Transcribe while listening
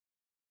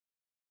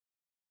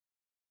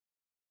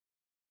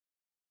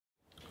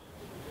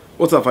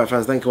What's up, fight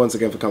fans? Thank you once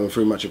again for coming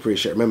through. Much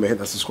appreciated. Remember, hit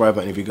that subscribe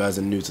button if you guys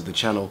are new to the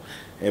channel.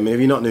 And if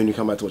you're not new and you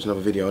come back to watch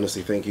another video,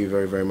 honestly, thank you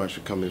very, very much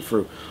for coming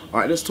through.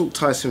 Alright, let's talk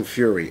Tyson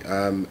Fury.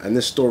 And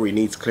this story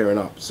needs clearing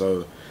up.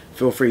 So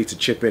feel free to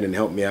chip in and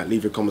help me out.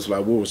 Leave your comments below. I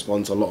will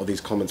respond to a lot of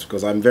these comments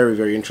because I'm very,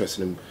 very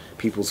interested in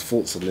people's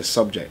thoughts on this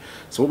subject.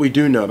 So what we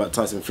do know about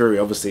Tyson Fury,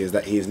 obviously, is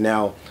that he is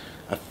now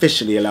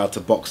officially allowed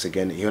to box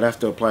again. He'll have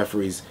to apply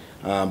for his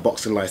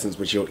boxing license,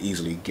 which he'll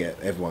easily get.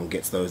 Everyone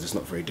gets those. It's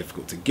not very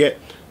difficult to get.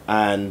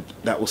 And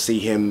that will see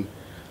him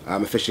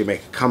officially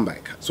make a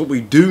comeback. So what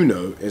we do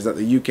know is that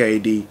the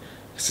UKAD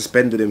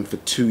suspended him for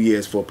 2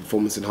 years for a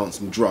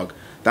performance-enhancing drug.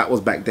 That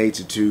was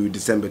backdated to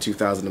December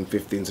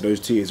 2015, so those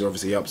 2 years are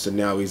obviously up, so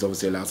now he's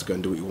obviously allowed to go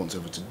and do what he wants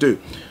over to do,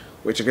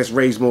 which I guess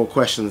raised more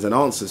questions than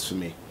answers for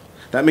me.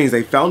 That means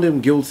they found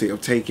him guilty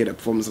of taking a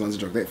performance-enhancing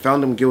drug. They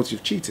found him guilty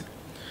of cheating.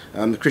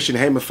 The Christian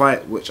Hamer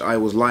fight, which I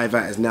was live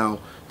at, is now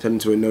turned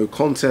into a no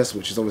contest,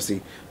 which is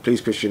obviously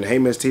please Christian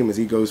Hamer's team as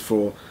he goes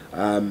for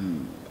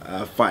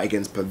a fight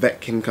against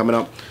Povetkin coming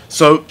up.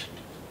 So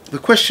the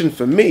question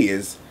for me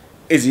is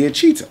he a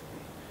cheater?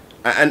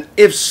 And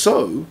if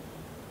so,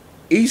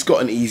 he's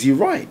got an easy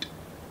ride.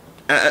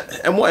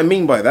 And what I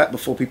mean by that,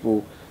 before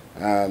people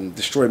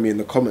destroy me in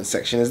the comments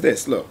section, is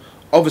this. Look,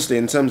 obviously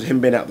in terms of him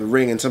being out the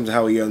ring, in terms of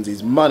how he earns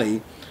his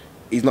money,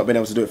 he's not been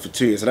able to do it for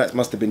 2 years, so that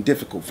must have been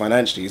difficult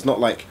financially. It's not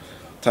like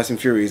Tyson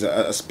Fury is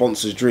a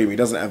sponsor's dream. He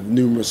doesn't have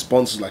numerous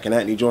sponsors like an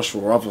Anthony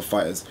Joshua or other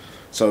fighters.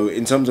 So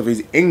in terms of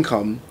his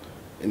income,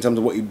 in terms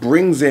of what he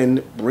brings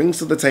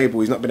to the table,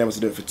 he's not been able to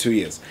do it for 2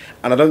 years.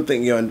 And I don't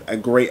think he earned a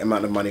great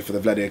amount of money for the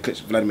Vladimir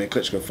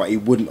Klitschko fight. He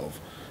wouldn't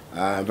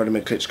have.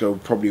 Vladimir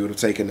Klitschko probably would have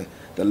taken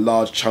the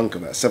large chunk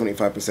of that,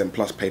 75%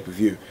 plus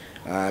pay-per-view.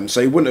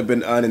 So he wouldn't have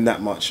been earning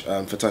that much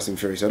for Tyson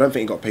Fury. So I don't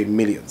think he got paid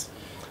millions.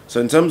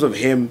 So in terms of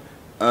him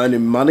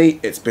earning money,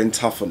 it's been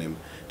tough on him.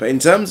 But in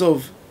terms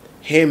of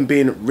him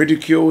being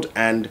ridiculed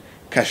and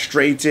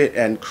castrated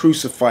and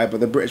crucified by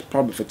the British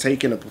public for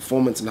taking a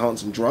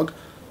performance-enhancing drug,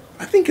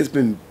 I think it's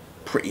been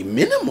pretty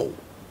minimal.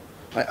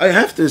 I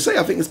have to say,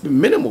 I think it's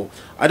been minimal.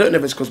 I don't know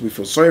if it's because we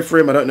feel sorry for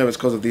him. I don't know if it's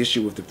because of the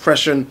issue with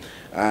depression.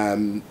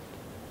 Him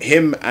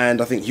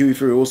and I think Hughie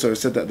Fury also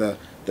said that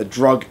the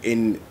drug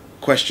in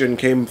question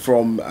came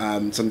from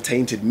some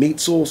tainted meat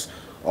source.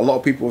 A lot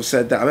of people have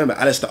said that. I remember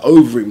Alistair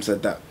Overeem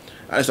said that.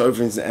 Alistair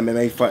Overeem is an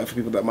MMA fighter, for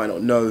people that might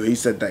not know. He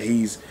said that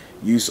his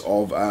use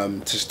of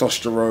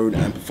testosterone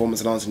and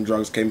performance-enhancing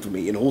drugs came from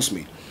eating horse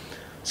meat.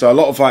 So a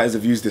lot of fighters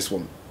have used this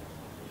one.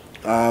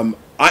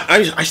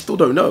 I still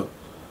don't know.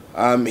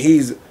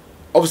 He's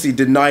obviously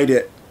denied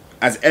it,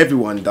 as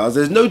everyone does.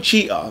 There's no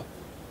cheater.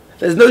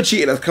 There's no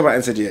cheater that's come out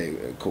and said, yeah,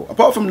 cool.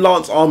 Apart from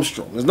Lance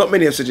Armstrong, there's not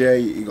many have said, yeah,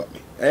 you got me.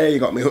 Hey, you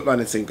got me, hook, line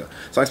and sinker.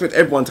 So I expect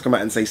everyone to come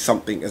out and say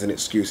something as an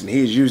excuse, and he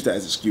has used that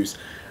as an excuse.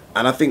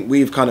 And I think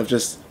we've kind of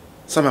just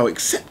somehow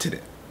accepted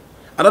it.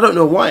 And I don't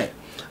know why.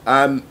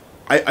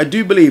 I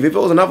do believe if it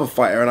was another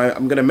fighter, and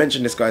I'm going to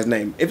mention this guy's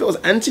name, if it was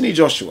Anthony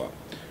Joshua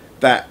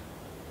that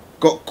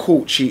got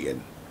caught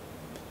cheating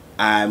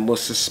and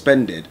was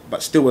suspended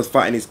but still was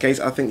fighting his case,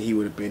 I think he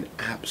would have been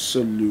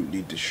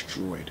absolutely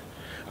destroyed.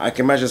 I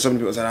can imagine some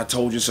people saying, I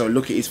told you so,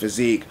 look at his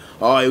physique,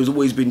 oh, he's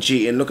always been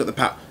cheating, look at the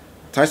power.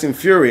 Tyson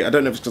Fury, I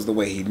don't know if it's because of the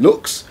way he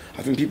looks.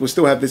 I think people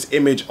still have this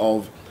image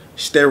of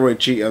steroid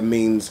cheater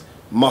means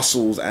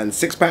muscles and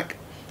six-pack,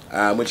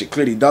 which it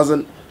clearly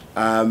doesn't.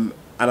 And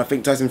I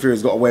think Tyson Fury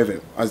has got away with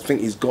it. I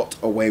think he's got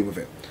away with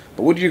it.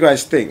 But what do you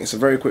guys think? It's a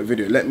very quick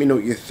video. Let me know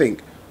what you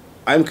think.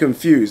 I'm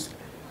confused.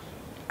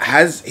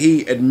 Has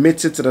he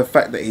admitted to the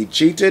fact that he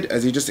cheated?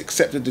 Has he just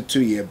accepted the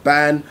 2-year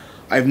ban?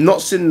 I've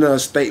not seen the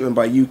statement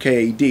by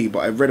UKAD, but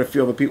I've read a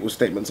few other people's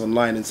statements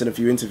online and seen a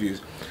few interviews.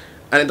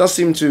 And it does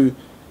seem to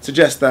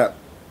suggest that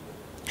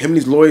him and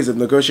his lawyers have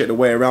negotiated a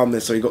way around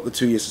this, so he got the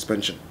 2-year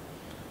suspension.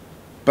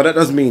 But that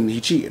doesn't mean he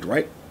cheated,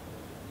 right?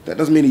 That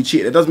doesn't mean he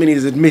cheated. It doesn't mean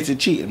he's admitted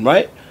cheating,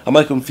 right? Am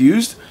I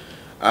confused?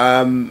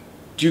 Do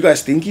you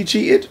guys think he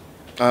cheated?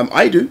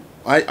 I do.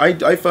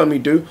 I firmly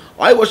do.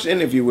 I watched an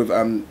interview with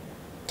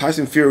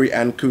Tyson Fury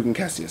and Kugan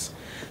Cassius.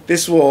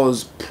 This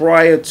was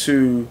prior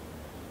to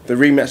the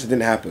rematch that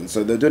didn't happen.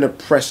 So they're doing a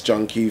press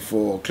junkie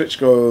for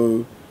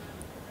Klitschko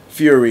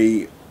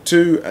Fury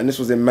 2, and this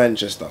was in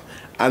Manchester.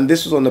 And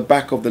this was on the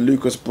back of the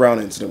Lucas Brown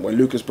incident, where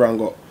Lucas Brown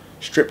got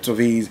stripped of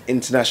his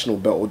international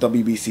belt or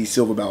WBC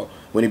silver belt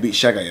when he beat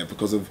Shagayev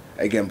because of,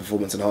 again,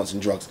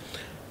 performance-enhancing drugs.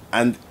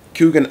 And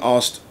Kugan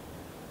asked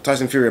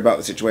Tyson Fury about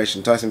the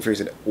situation. Tyson Fury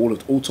said all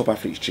top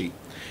athletes cheat.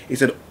 He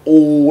said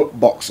all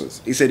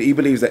boxers. He said he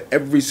believes that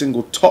every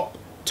single top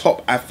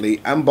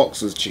athlete and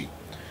boxers cheat.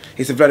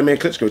 He said Vladimir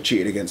Klitschko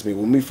cheated against me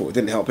when we fought. It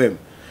didn't help him.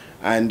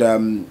 And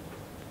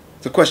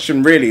the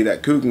question really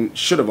that Kugan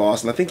should have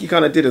asked, and I think he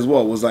kind of did as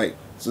well, was like,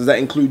 so does that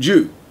include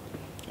you?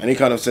 And he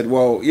kind of said,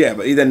 well, yeah,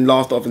 but he then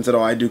laughed off and said,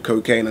 oh, I do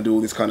cocaine, I do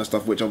all this kind of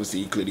stuff, which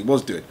obviously he clearly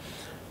was doing.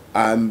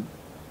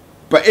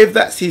 But if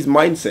that's his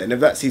mindset, and if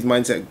that's his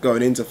mindset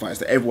going into fights,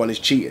 that everyone is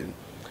cheating,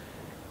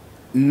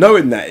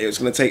 knowing that, it's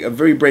going to take a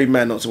very brave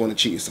man not to want to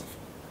cheat yourself.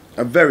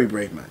 A very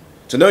brave man.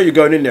 To know you're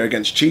going in there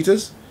against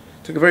cheaters,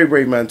 Took a very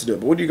brave man to do it.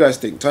 But what do you guys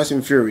think?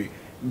 Tyson Fury,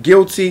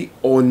 guilty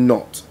or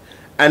not?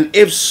 And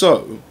if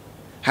so,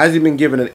 has he been given an